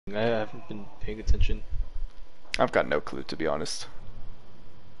I haven't been paying attention. I've got no clue, to be honest.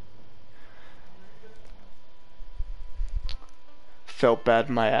 Felt bad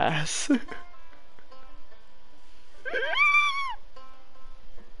in my ass.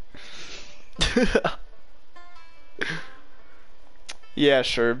 Yeah,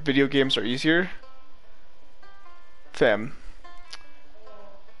 sure. Video games are easier. Fam.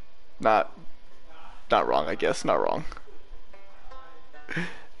 Not wrong, I guess. Not wrong.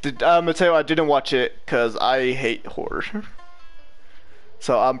 I'm gonna tell you, I didn't watch it because I hate horror.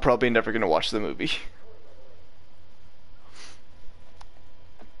 So I'm probably never gonna watch the movie.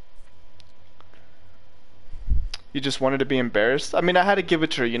 You just wanted to be embarrassed? I mean, I had to give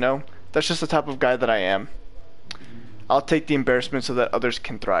it to her, you know? That's just the type of guy that I am. I'll take the embarrassment so that others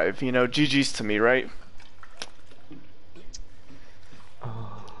can thrive. You know, GG's to me, right?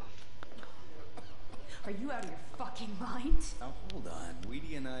 Are you out of your fucking mind? Now hold on,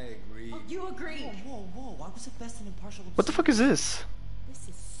 Weedy and I agreed. Oh, you agreed. Whoa, I was the best and impartial. What the fuck is this? This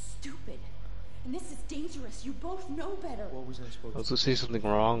is stupid. And this is dangerous. You both know better. What was I supposed I was to gonna say something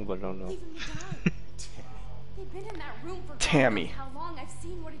wrong, but I don't know. Leave him to die. They've been in that room for Tammy. God knows how long. I've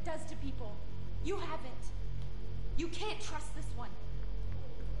seen what it does to people. You haven't. You can't trust this one.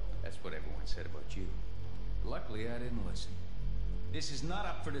 That's what everyone said about you. Luckily, I didn't listen. This is not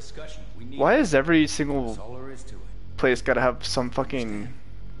up for discussion. We need. Why is every That's single all there is to it. place gotta have some fucking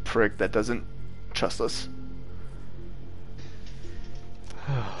prick that doesn't trust us?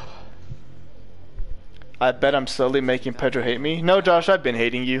 I bet I'm slowly making Pedro hate me. No, Josh, I've been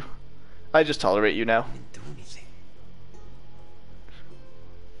hating you. I just tolerate you now. I didn't do anything.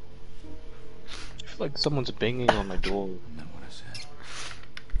 I feel like someone's banging on my door. Not what I said.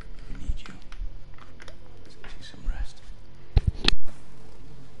 I need you. Let's get you some rest.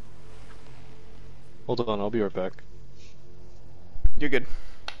 Hold on, I'll be right back. You're good.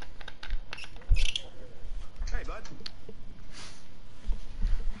 Hey, bud.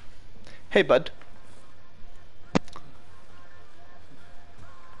 Hey, bud.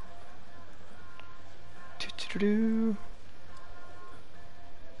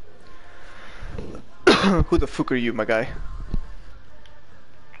 Who the fuck are you, my guy? Hey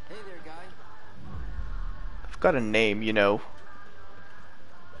there, guy. I've got a name, you know.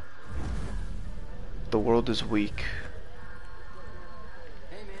 The world is weak.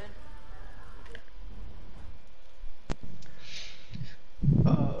 Hey,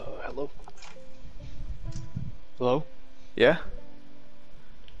 man. Hello? Hello? Yeah?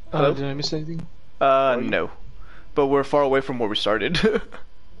 Hello? Did I miss anything? No. But we're far away from where we started.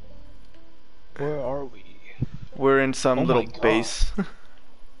 Where are we? We're in some Oh my little God. base.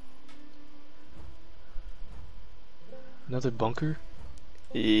 Another bunker?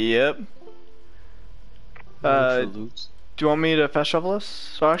 Yep. For Do loot? you want me to fast travel us?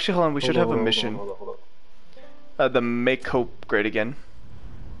 So actually, hold on, we should have a mission. Hold on. The Make Hope Great Again.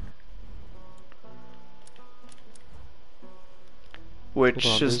 Which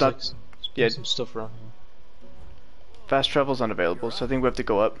Hold on, is there's not... like yeah. some stuff around here. Fast travel's unavailable, so I think we have to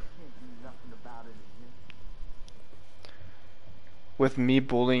go up. With me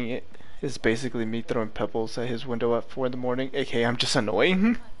bullying it is basically me throwing pebbles at his window at 4 in the morning, aka I'm just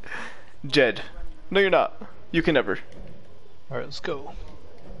annoying. Jed. No, you're not. You can never. Alright, let's go.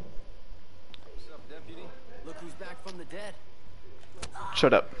 What's up, deputy? Look who's back from the dead.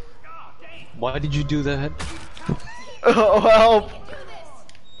 Shut up. Why did you do that? Oh, help!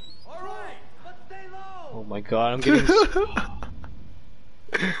 All right, let's stay low. Oh my god, I'm getting...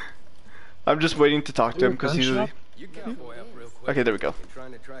 I'm just waiting to talk to him because he's... Gun shop? You cowboy up real quick. Okay, there we go. I'm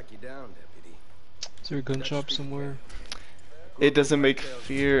trying to track you down, deputy. Is there a gun shop somewhere? It doesn't make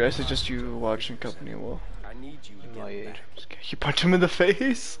fear. I suggest you watch in company. Well, I need you to My get age. back. you punch him in the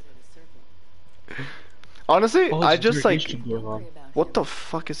face. Honestly, Oh, I there's just like... interrogation going on. What the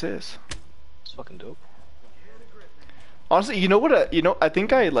fuck is this? It's fucking dope. Honestly, you know what? I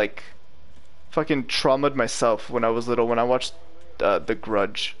think I like fucking traumatized myself when I was little when I watched The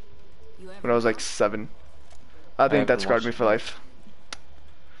Grudge when I was like 7. I think that haven't scarred me watched for it. life.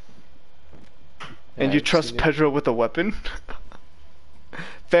 Yeah, And I you haven't trust seen it. Pedro with a weapon?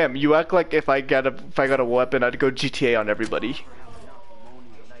 Fam, you act like if I got a weapon, I'd go GTA on everybody.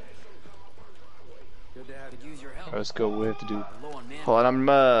 Good to have you. Use your help. Alright, let's go. What do we have to do? Low on man. Hold on,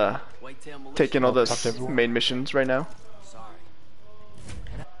 I'm Whitetail militia. taking all Talk the to everyone? main missions right now. Sorry.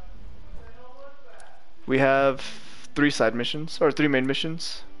 We have 3 side missions, or 3 main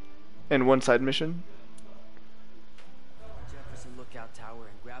missions, and 1 side mission. Jefferson Lookout Tower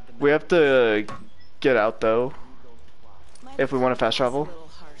and grab the We have to get out though, if we want to fast travel.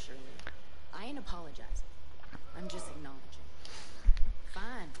 I ain't apologizing. I'm just acknowledging.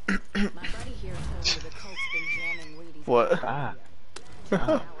 Fine. What? Ah.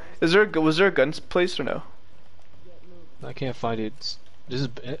 Ah. Was there a gun place or no? I can't find it. There's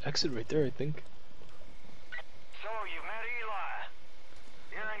an exit right there, I think. So, you've met Eli.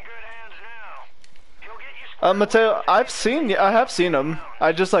 You're in good hands now. He'll get you squared Mateo, away. I have seen him.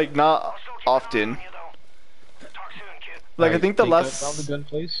 I just like not I'll still keep an eye often. on you, though. Talk soon, kid. Like I think the think I found the last. gun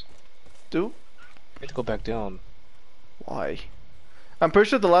place. Do? I have to go back down. Why? I'm pretty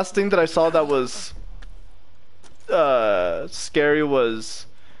sure the last thing that I saw that was scary was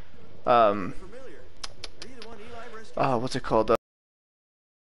what's it called?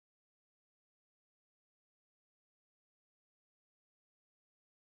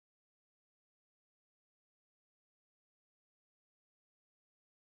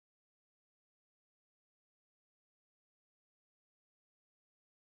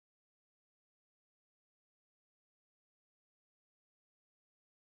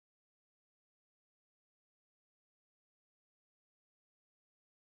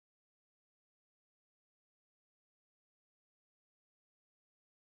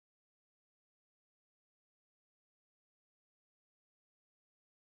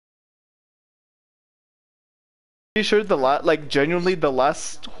 Pretty sure like genuinely the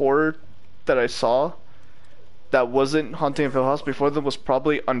last horror that I saw that wasn't Haunting of Hill House before them was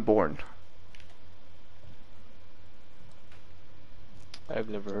probably Unborn. I've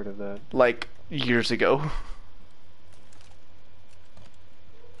never heard of that. Like years ago.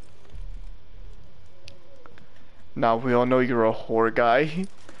 Now we all know you're a horror guy.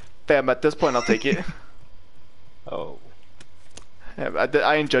 Damn, at this point I'll take it. Oh.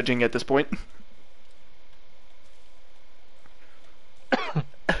 I ain't judging at this point.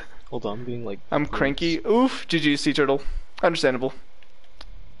 Hold on, I'm being like. I'm cranky. Oof, GG, Sea Turtle. Understandable.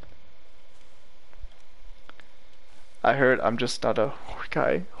 I heard I'm just not a horror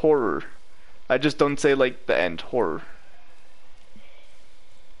guy. Horror. I just don't say like the end. Horror.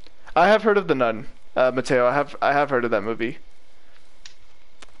 I have heard of The Nun. Mateo, I have heard of that movie.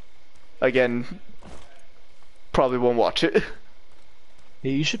 Again, probably won't watch it. Hey,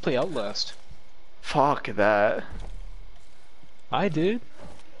 you should play Outlast. Fuck that. I did.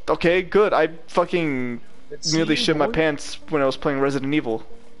 Okay, good. I fucking nearly See, shit my boy. pants when I was playing Resident Evil.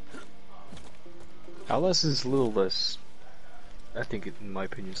 Outlast is a little less. I think, in my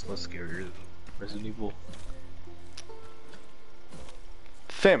opinion, it's less scarier than Resident Evil.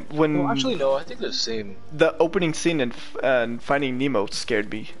 Fam, when Well, actually, no. I think they're the same. the opening scene in Finding Nemo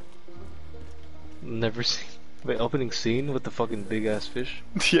scared me. Never seen. Wait, opening scene with the fucking big ass fish.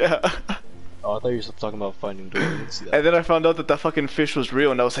 Yeah. Oh, I thought you were talking about Finding Dory. I didn't see that. And then I found out that fucking fish was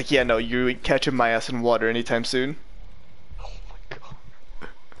real, and I was like, yeah, no, you ain't catching my ass in water anytime soon. Oh my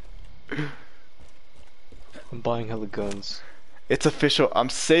god. I'm buying hella guns. It's official. I'm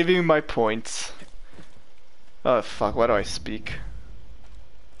saving my points. Oh fuck, why do I speak?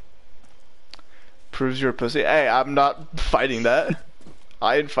 Proves you're a pussy. Hey, I'm not fighting that.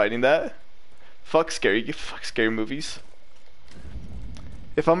 I ain't fighting that. Fuck scary movies.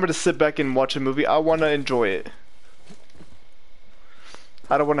 If I'm gonna sit back and watch a movie, I wanna enjoy it.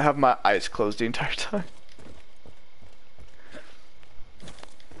 I don't wanna have my eyes closed the entire time.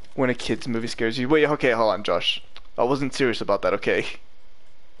 When a kid's movie scares you. Wait, okay, hold on, Josh. I wasn't serious about that, okay?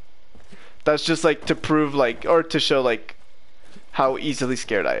 That's just like to prove like, or to show like how easily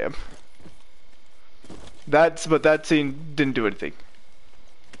scared I am. But that scene didn't do anything.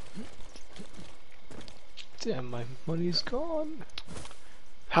 Damn, my money's gone.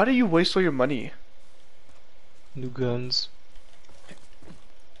 How do you waste all your money? New guns.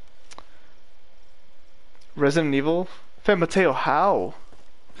 Resident Evil? Fam, Mateo, how?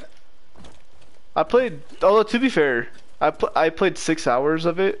 I played, although to be fair, I played 6 hours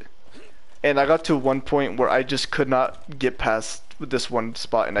of it, and I got to one point where I just could not get past this one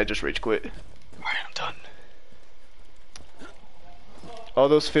spot, and I just rage quit. Alright, I'm done. All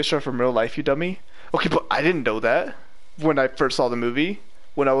those fish are from real life, you dummy. Okay, but I didn't know that when I first saw the movie,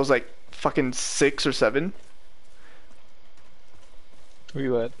 when I was like fucking 6 or 7. Where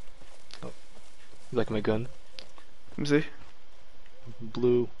you at? Oh. You like my gun? Let me see.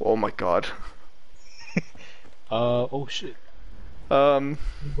 Blue. Oh my god. Oh shit. Where are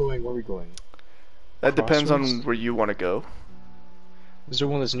we going? That depends on Crossroads? where you want to go. Is there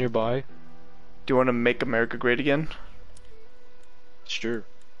one that's nearby? Do you want to make America great again? Sure.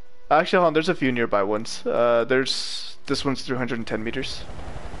 Actually, hold on, there's a few nearby ones. There's this one's 310 meters.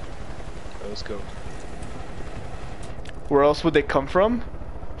 Alright, let's go. Where else would they come from?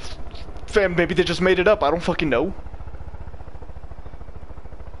 Fam, maybe they just made it up. I don't fucking know.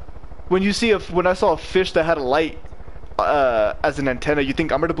 When you see when I saw a fish that had a light as an antenna, you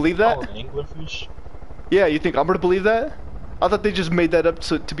think I'm gonna believe that? Oh, an anglerfish? Yeah, you think I'm gonna believe that? I thought they just made that up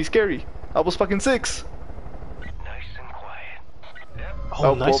to be scary. I was fucking 6. Nice and quiet. Yep. Oh,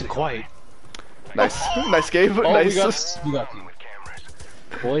 Oh, nice well- and quiet. Nice, nice game. Oh, nice. we got you. With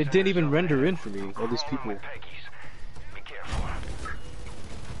cameras. Well, it didn't even render in for me. All these people. Peggy's. Be careful.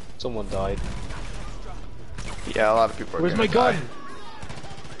 Someone died. Yeah, a lot of people are Where's gonna my gun? die.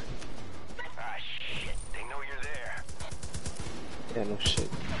 Ah, shit. They know you're there. Yeah, no shit.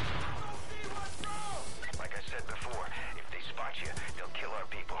 Like I said before, if they spot you, they'll kill our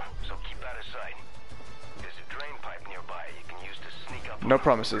people. So keep out of sight. There's a drain pipe nearby you can use to sneak up. No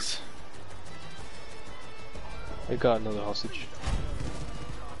promises. I got another hostage.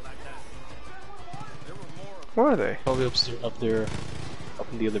 Where are they? Probably upstairs, up there, up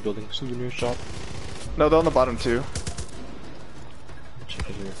in the other building, souvenir shop. No, they're on the bottom too. Check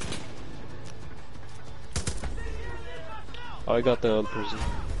it here. Oh, I got the other person.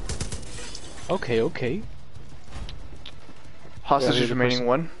 Okay, okay. Hostages here's the remaining person.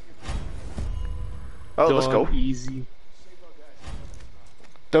 1. Oh, let's go. Done, Easy.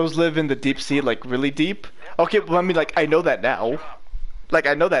 Those live in the deep sea, like really deep. Okay, well, I mean, like I know that now. Like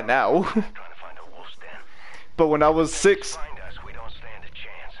I know that now. Trying to find a wolf's den. But when I was 6, Find us, we don't stand a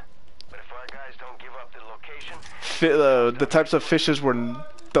chance. But if our guys don't give up the location, the types of fishes were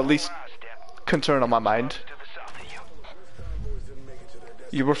the least step concern on my mind. to the south of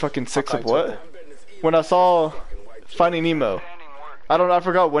you. You were fucking 6 of Okay, what? When I saw Finding Nemo. Standing work, I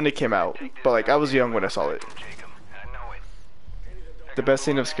forgot when it came out, but like I was young when I saw it. Jacob. I know it. The best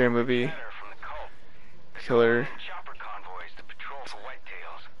scene of Scary Movie, Better from the cult. Killer. Chopper convoys to patrol for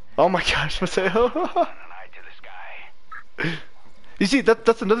whitetails. Oh my gosh, Mateo. An eye to the sky. You see,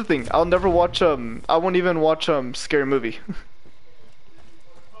 that's another thing. I'll never watch I won't even watch Scary Movie.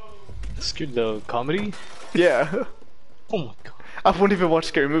 Scared the comedy? Yeah. Oh my god. I won't even watch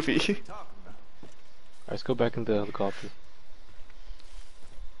Scary Movie. Alright, let's go back in the helicopter.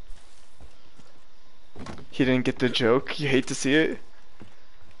 He didn't get the joke. You hate to see it.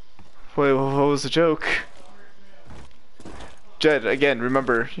 Wait, what was the joke? Jed, again,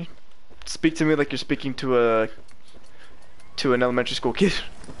 remember, speak to me like you're speaking to an elementary school kid.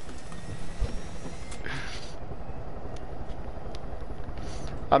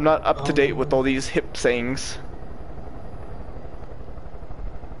 I'm not up to date with all these hip sayings.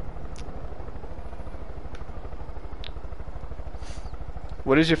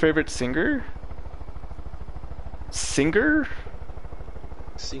 What is your favorite singer? Singer?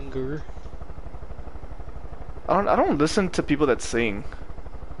 Singer. I don't listen to people that sing.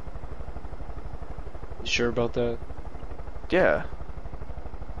 You sure about that? Yeah.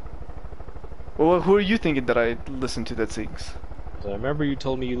 Well, who are you thinking that I listen to that sings? 'Cause I remember you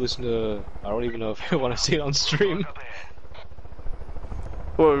told me you listen to. I don't even know if I want to say it on stream.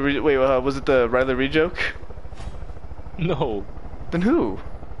 Wait, was it the Riley Reid joke? No. Then who?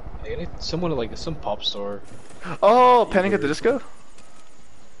 Someone like some pop star. Oh, Panic at the Disco?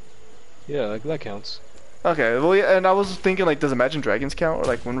 Yeah, like that counts. Okay, well, yeah, and I was thinking, like, does Imagine Dragons count, or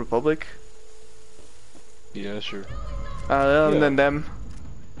like One Republic? Yeah, sure. And Yeah. then them.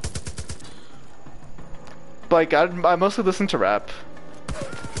 But, like, I mostly listen to rap.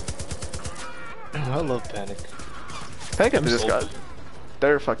 I love Panic. Panic at the I'm Disco, sold.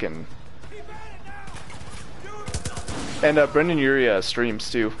 they're fucking... And Brendan Urie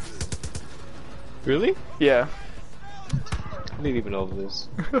streams, too. Really? Yeah. I didn't even know this.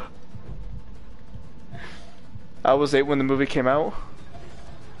 I was 8 when the movie came out.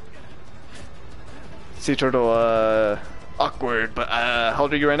 Sea Turtle, awkward, but, how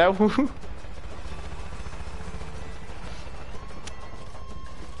old are you right now?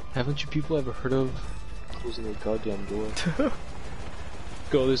 Haven't you people ever heard of closing a goddamn door?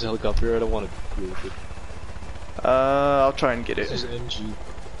 Go, there's a helicopter. I don't want to deal with it. I'll try and get This it. is an MG.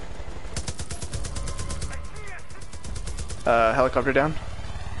 Helicopter down.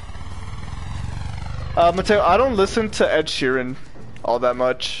 Mateo, I don't listen to Ed Sheeran all that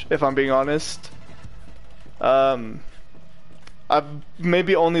much, if I'm being honest. I've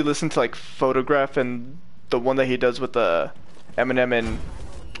maybe only listened to like Photograph and the one that he does with Eminem and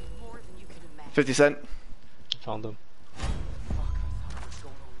 50 Cent. Found them.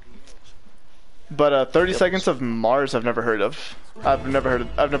 But 30 Seconds of Mars I've never heard of. I've never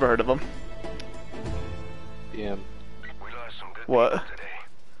heard of them. Damn. We lost some good What? people today,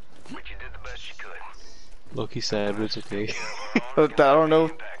 but you did the best you could. Low-key sad, but it's okay. I don't know.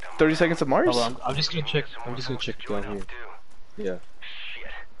 30 Seconds of Mars? Hold on, I'm just gonna check. I'm just gonna check down here. Yeah.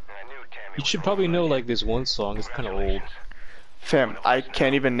 Shit. I knew Tammy You was should gonna probably find know you. like this one song. It's kind of old. Fam, I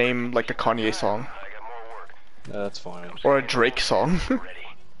can't even name like a Kanye song. I got more work. That's fine. Or a Drake song. Ready.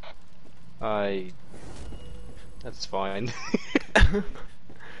 I That's fine.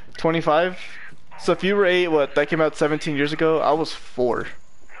 25. So if you were 8, what? That came out 17 years ago. I was 4.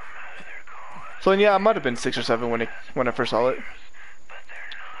 So yeah, I might have been 6 or 7 when I first saw it.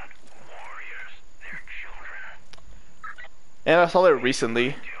 And I saw it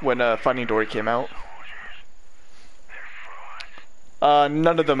recently when Finding Dory came out.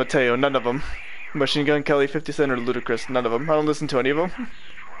 None of them, Mateo. None of them. Machine Gun Kelly, 50 Cent, or Ludacris. None of them. I don't listen to any of them.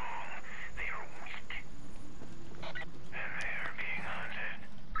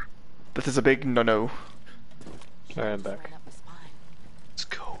 This is a big no-no. Alright, I'm back. Let's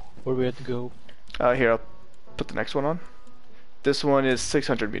go. Where do we have to go? Here, I'll put the next one on. This one is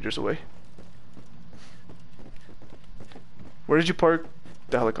 600 meters away. Where did you park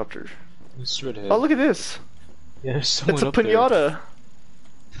the helicopter? Straight ahead. Oh, look at this! Yeah, there's someone It's a up there. pinata!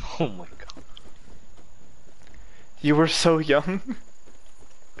 Oh my god. You were so young.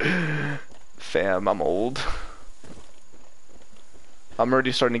 Fam, I'm old. I'm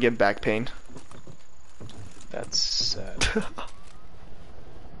already starting to get back pain. That's sad.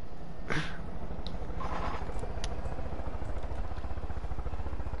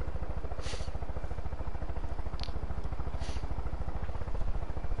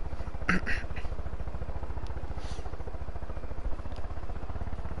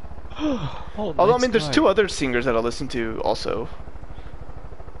 Oh, Although, I nice mean, there's guy. 2 other singers that I listen to also.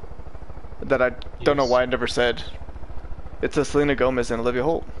 That I don't know Yes. why I never said. It's Selena Gomez and Olivia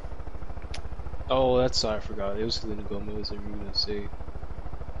Holt. Oh, that's I forgot. It was Selena Gomez that you were gonna say.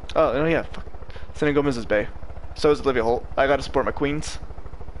 Oh, no, yeah. Fuck. Selena Gomez is bae. So is Olivia Holt. I gotta support my queens.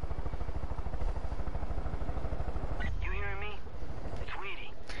 You hearing me? It's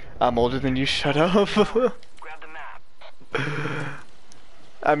Weedy. I'm older than you, shut up. Grab the map.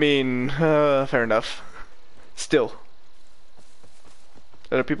 I mean, fair enough. Still.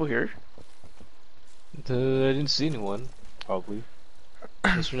 Are there people here? I didn't see anyone. Probably.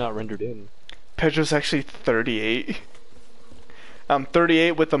 Unless you're not rendered in. Pedro's actually 38. I'm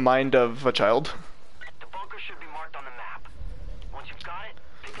 38 with the mind of a child. The bunker should be marked on the map. Once you've got it,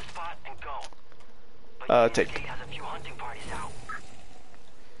 pick a spot and go. But Take. UNC has a few hunting parties out.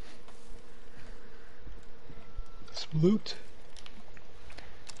 Some loot.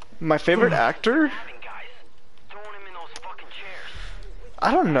 My favorite actor? Having guys. Throwing him in those fucking chairs.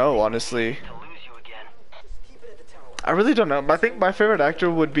 I don't know, honestly. To lose you again. I really don't know. I think my favorite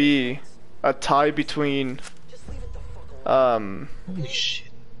actor would be a tie between Holy shit.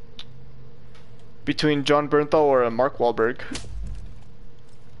 between John Bernthal or Mark Wahlberg.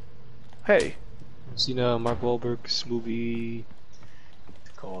 Hey, Seen Mark Wahlberg's movie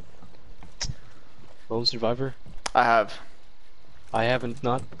called Lone Survivor? I have. I haven't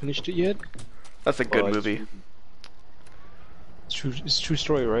not finished it yet. That's a good Well, movie. It's true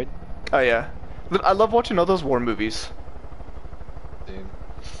story, right? Oh yeah. I love watching all those war movies, Damn.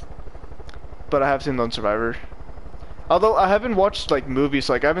 but I have seen Lone Survivor. Although I haven't watched like movies,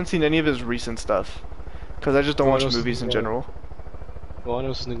 like I haven't seen any of his recent stuff, because I just don't Oh, watch I know movies in something general. Well, I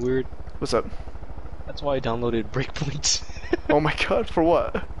know something weird. What's up? That's why I downloaded Breakpoint. Oh my god, for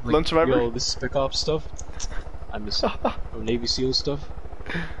what? Like, Lone Survivor? Yo, this Spec Ops stuff. I miss or Navy SEAL stuff.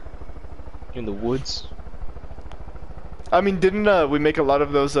 In the woods. I mean, didn't we make a lot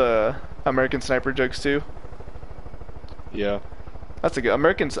of those American Sniper jokes too? Yeah. That's a good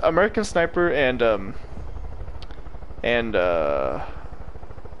American Sniper and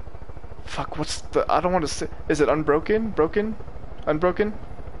fuck, what's the, I don't want to say, is it Unbroken? Unbroken?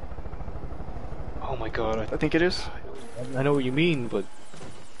 Oh my god. I think it is. I know what you mean, but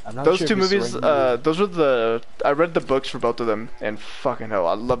I'm not Those sure two if it's the movies, right movie. those were I read the books for both of them, and fucking hell,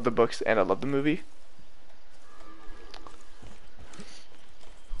 I love the books and I love the movie.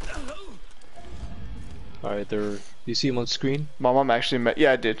 Alright, do you see him on screen? My mom actually met,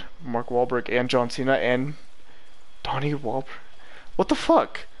 yeah, I did, Mark Wahlberg and John Cena and Donnie Wahlberg. What the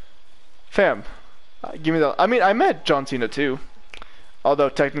fuck? Fam, give me the, I mean, I met John Cena too. Although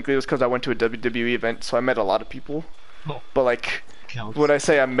technically it was because I went to a WWE event, so I met a lot of people. Oh. But like, Counts. when I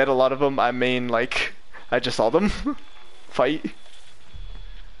say I met a lot of them, I mean like, I just saw them fight.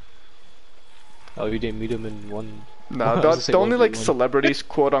 Oh, you didn't meet him in one. No, I was the, gonna say the only like 1v1. celebrities,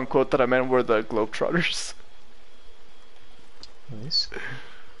 quote unquote, that I met were the Globetrotters. Nice.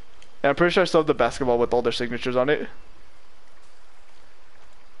 And I'm pretty sure I still have the basketball with all their signatures on it.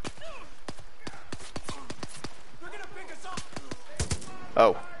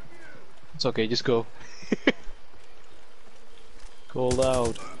 Oh. It's okay, just go. Go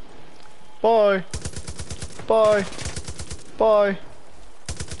loud. Bye. Bye. Bye.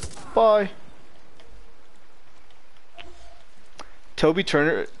 Bye. Toby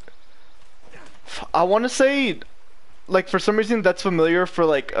Turner. I want to say like for some reason that's familiar for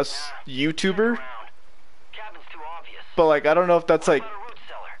like a YouTuber, Cabin's too obvious. but like I don't know if that's like What about a root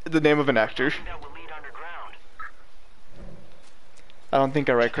cellar? the name of an actor. That will lead underground. I don't think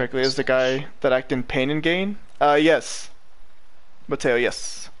I read correctly. Is the guy that acted in Pain and Gain? Yes. Mateo,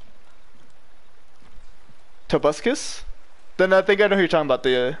 yes. Tobuscus? Then I think I know who you're talking about.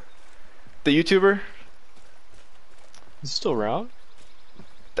 The YouTuber. Is he still around?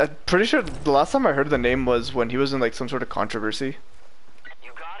 I'm pretty sure the last time I heard the name was when he was in like some sort of controversy.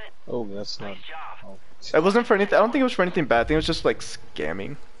 You got it? Oh, that's not. Nice job. Oh. It wasn't for anything. I don't think it was for anything bad. I think it was just like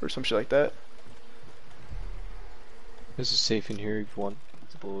scamming or some shit like that. There's a safe in here if you want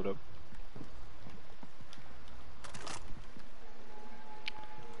to blow it up.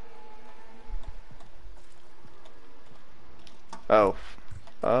 Oh.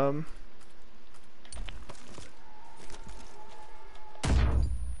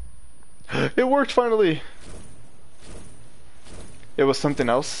 It worked finally! It was something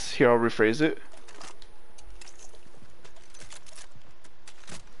else. Here, I'll rephrase it.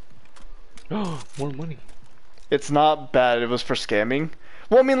 Oh, more money. It's not bad, it was for scamming.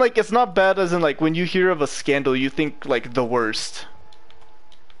 Well, I mean, like, it's not bad as in, like, when you hear of a scandal, you think, like, the worst.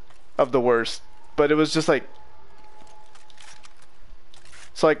 Of the worst. But it was just, like...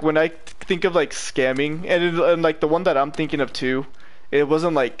 So, like, when I think of, like, scamming, and like, the one that I'm thinking of, too, it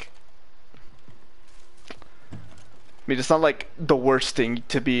wasn't, like... I mean, it's not, like, the worst thing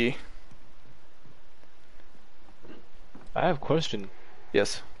to be... I have a question.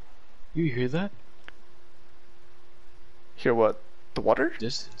 Yes. You hear that? Hear what? The water?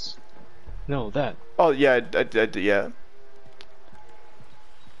 Distance. No, that. Oh, yeah, yeah.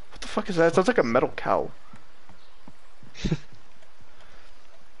 What the fuck is that? It sounds like a metal cow.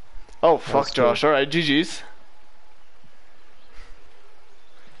 Oh, fuck, That's Josh. Alright, GG's.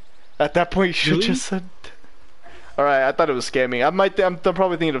 At that point, you should have Really? just said... Alright, I thought it was scamming. I'm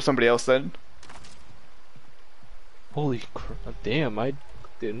probably thinking of somebody else then. Holy crap! Damn, I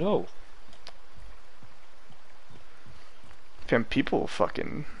didn't know. Damn, people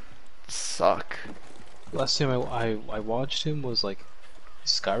fucking suck. Last time I watched him was like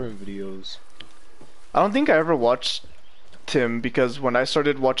Skyrim videos. I don't think I ever watched him because when I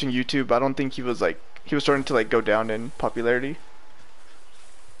started watching YouTube, I don't think he was like... He was starting to like go down in popularity.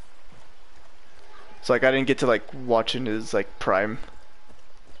 So like I didn't get to like watch in his like prime.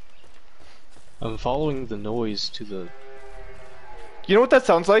 I'm following the noise to the. You know what that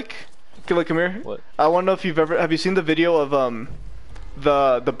sounds like? Okay, look, come here. What? I want to know if you've ever... Have you seen the video of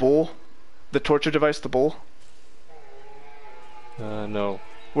the bull? The torture device, the bull? No.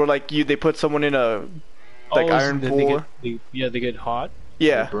 Where like they put someone in a like Oh, iron then pool. they get hot.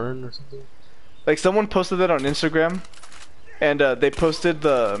 Yeah. They burn or something. Like someone posted that on Instagram, and they posted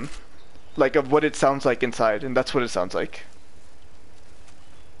the like of what it sounds like inside, and that's what it sounds like.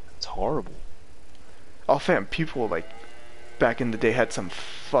 It's horrible. Oh fam, people like back in the day had some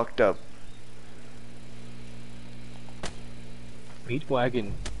fucked up. Meat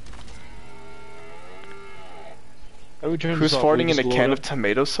wagon. Who's farting in a can of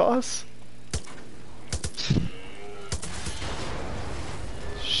tomato sauce?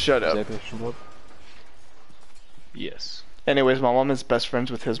 Shut up. Yes. Anyways, my mom is best friends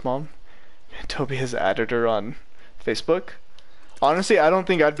with his mom. Toby has added her on Facebook. Honestly, I don't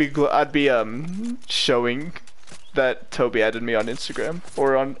think I'd be showing that Toby added me on Instagram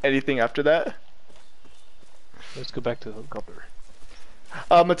or on anything after that. Let's go back to the helicopter.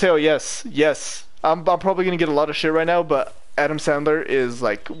 Mateo, yes. I'm probably gonna get a lot of shit right now, but Adam Sandler is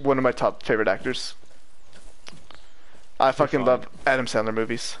like one of my top favorite actors. I fucking love Adam Sandler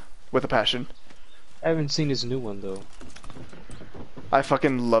movies with a passion. I haven't seen his new one though. I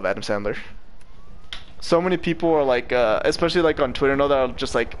fucking love Adam Sandler. So many people are like, especially like on Twitter and all that, are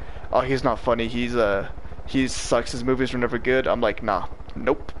just like, oh, he's not funny. He sucks. His movies were never good. I'm like, nah,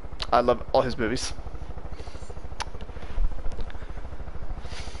 nope. I love all his movies.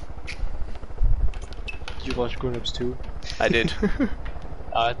 Did you watch Grown Ups 2? I did.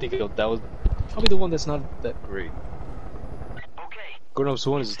 I think that was probably the one that's not that great. Okay. Grown Ups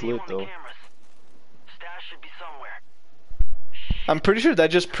 1 is See you lit on the though. cameras. Stash should be somewhere. I'm pretty sure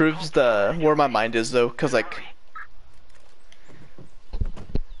that just proves the where my mind is though, cause like,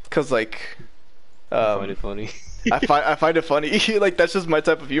 I find it funny. I find it funny. Like that's just my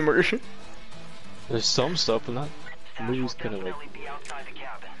type of humor. There's some stuff, but not. The movie's kind of like. Definitely be outside the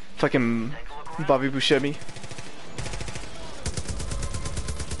cabin. Fucking Bobby Buscemi.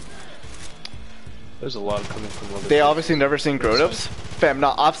 There's a lot coming from other. They obviously never seen Grown Ups. Fam,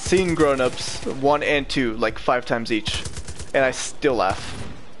 no, I've seen Grown Ups 1 and 2 like 5 times each, and I still laugh.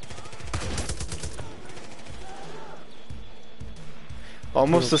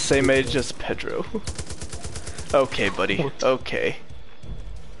 Almost the same age as Pedro. Okay, buddy. Okay.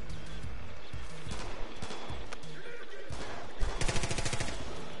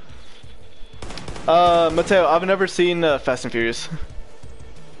 Mateo, I've never seen Fast and Furious.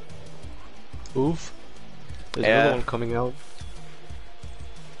 Oof. There's Yeah. another one coming out.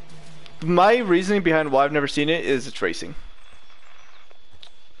 My reasoning behind why I've never seen it is it's racing,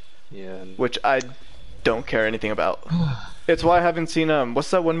 Yeah. And which I don't care anything about. It's why I haven't seen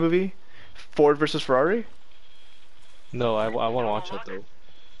what's that one movie? Ford versus Ferrari? no, I want to watch that though.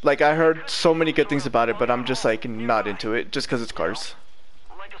 Like I heard so many good things about it, but I'm just like not into it just because it's cars.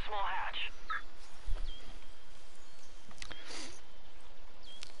 Like a small hatch.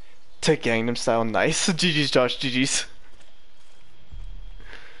 To Gangnam Style, nice. GG's, Josh. GG's.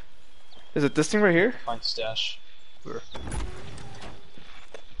 Is it this thing right here? Find stash. Where?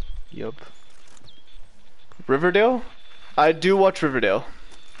 Yup. Riverdale? I do watch Riverdale.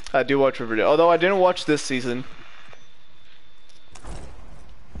 I do watch Riverdale. Although I didn't watch this season.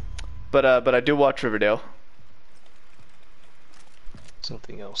 But I do watch Riverdale.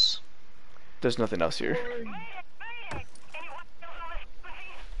 Something else. There's nothing else here.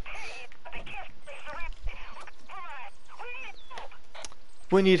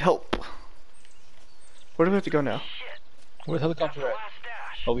 We need help. Where do we have to go now? Where's the helicopter at?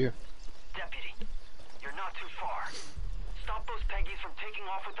 Over here. Deputy, you're not too far. Stop those Peggies from taking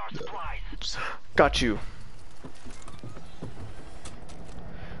off with our supplies. Got you.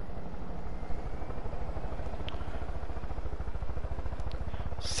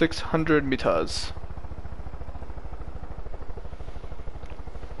 $600 meters.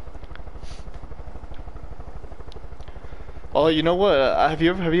 Oh, you know what? Have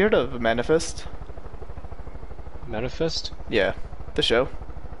you heard of Manifest? Manifest? Yeah, the show.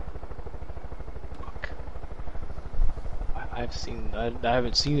 Fuck. I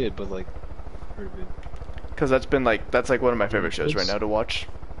haven't seen it, but like, heard of it. Cause that's like one of my favorite shows right now to watch.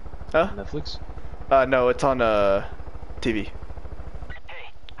 Huh? Netflix? No, it's on TV. Hey,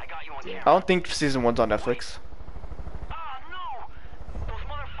 I got you on I camera. don't think season 1's on Netflix. Ah, no! Those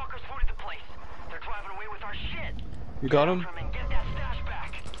motherfuckers looted the place. They're driving away with our shit. You got him? Come and get that stash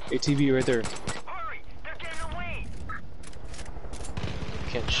back. ATV right there. Hurry! They're getting away.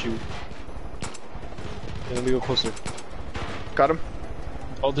 Can't shoot. Yeah, let me go closer. Got him.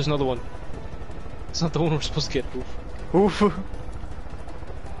 Oh, there's another one. It's not the one we're supposed to get. Oof. Oof.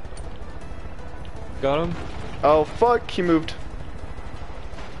 Got him? Oh fuck, he moved.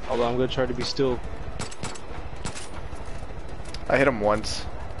 Although I'm gonna try to be still. I hit him once.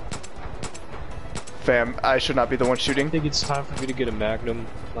 Fam, I should not be the one I shooting. think it's time for me to get a magnum,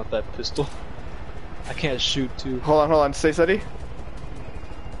 not that pistol. I can't shoot too. Hold on, stay steady.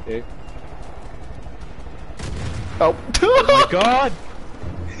 Okay. Oh. Oh my god!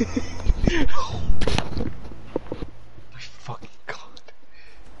 My fucking god.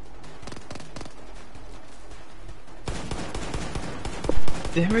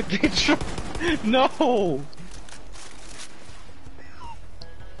 Damn it, bitch! No!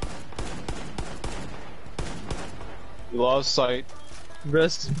 We lost sight.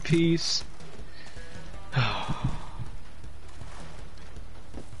 Rest in peace.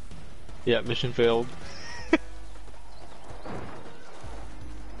 Yeah, mission failed.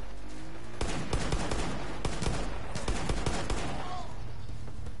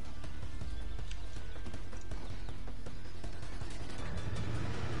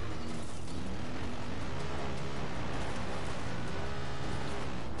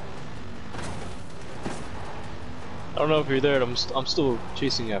 I don't know if you're there. I'm still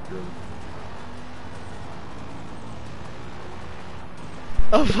chasing after him.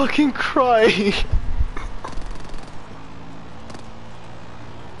 I'm fucking crying.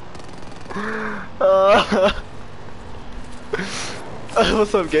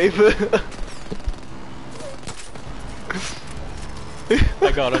 What's up, Gabe?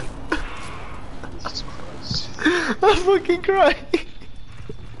 I got him. Jesus Christ. I'm fucking crying.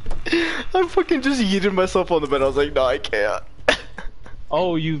 I fucking just yeeted myself on the bed. I was like, no, I can't.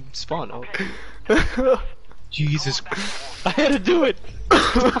 Oh, you spawned. Oh. Jesus. I had to do it.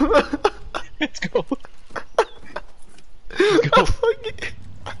 Let's go. Let's go.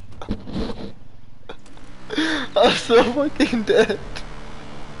 I'm so fucking dead.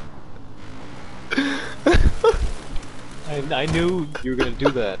 I knew you were gonna do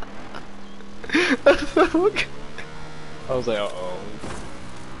that. I'm so fucking... I was like, uh oh.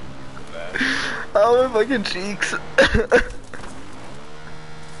 Oh, my fucking cheeks.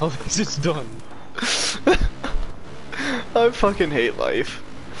 Oh, this is done. I fucking hate life.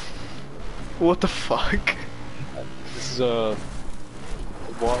 What the fuck? This is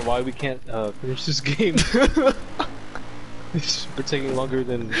why we can't finish this game. We're taking longer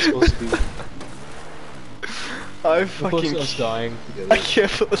than it's supposed to be. I We're close fucking to us dying I together.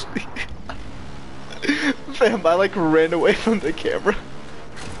 can't believe. Fam, I like ran away from the camera.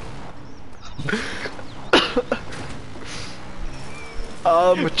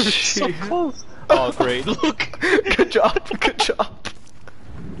 So gee. close. Oh great! Look. Good job, good job.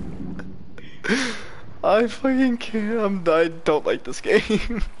 I fucking can't. I don't like this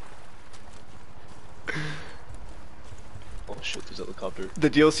game. Oh shit! There's a helicopter. The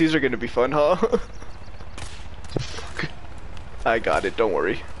DLCs are gonna be fun, huh? Fuck. I got it. Don't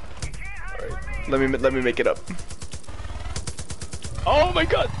worry. Alright. Let me make it up. Oh my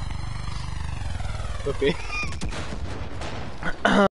god. Okay.